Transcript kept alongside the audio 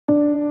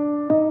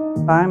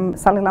I'm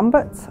Sally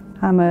Lambert.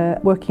 I'm a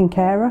working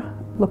carer,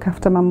 look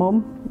after my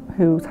mum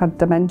who's had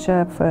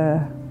dementia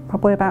for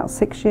probably about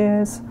 6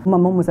 years. My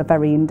mum was a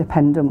very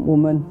independent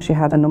woman. She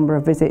had a number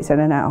of visits in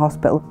and out of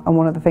hospital, and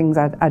one of the things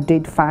I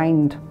did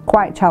find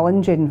quite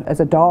challenging as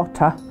a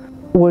daughter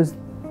was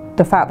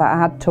the fact that I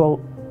had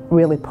to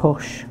really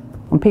push,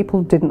 and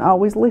people didn't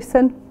always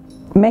listen.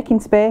 Making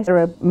Space are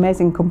an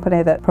amazing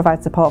company that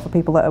provides support for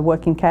people that are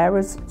working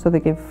carers, so they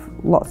give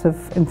lots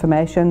of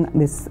information.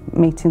 There's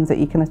meetings that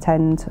you can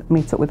attend,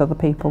 meet up with other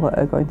people that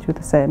are going through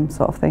the same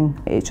sort of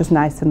thing. It's just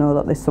nice to know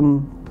that there's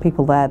some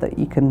people there that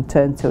you can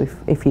turn to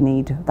if you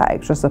need that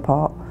extra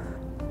support.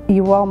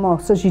 You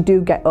almost, as you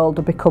do get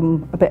older,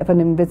 become a bit of an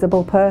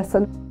invisible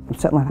person. I've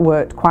certainly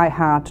worked quite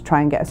hard to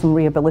try and get some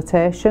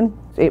rehabilitation.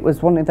 It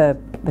was one of the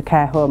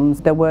care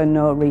homes. There were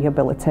no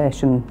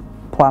rehabilitation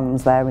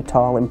plans there at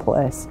all in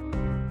place.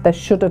 There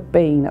should have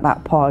been, at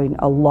that point,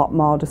 a lot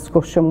more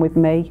discussion with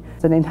me.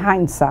 And in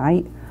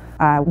hindsight,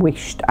 I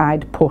wished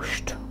I'd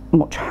pushed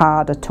much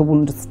harder to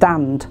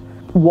understand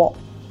what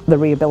the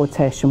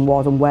rehabilitation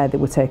was and where they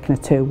were taking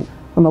her to.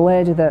 I'm a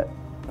lady that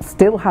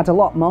still had a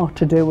lot more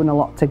to do and a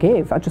lot to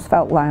give. I just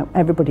felt like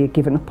everybody had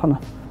given up on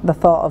her. The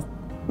thought of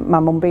my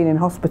mum being in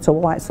hospital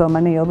like so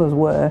many others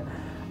were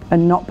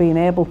and not being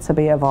able to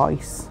be a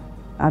voice,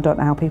 I don't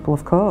know how people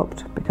have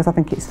coped, because I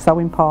think it's so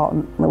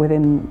important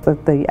within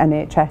the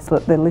NHS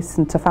that they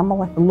listen to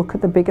family and look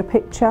at the bigger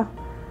picture.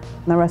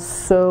 There are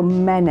so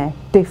many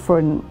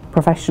different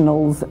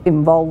professionals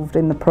involved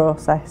in the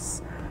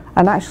process,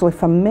 and actually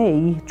for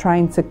me,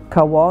 trying to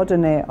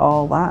coordinate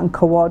all that and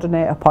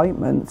coordinate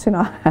appointments, you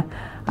know,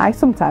 I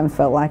sometimes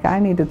felt like I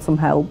needed some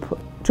help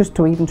just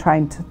to even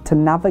trying to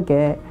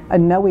navigate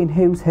and knowing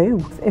who's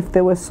who. If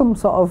there was some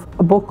sort of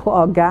a booklet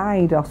or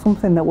guide or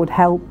something that would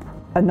help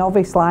a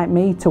novice like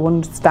me to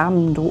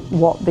understand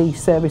what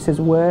these services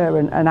were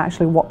and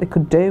actually what they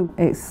could do.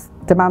 It's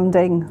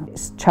demanding,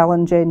 it's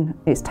challenging,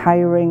 it's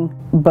tiring,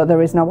 but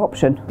there is no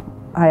option.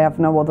 I have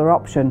no other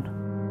option.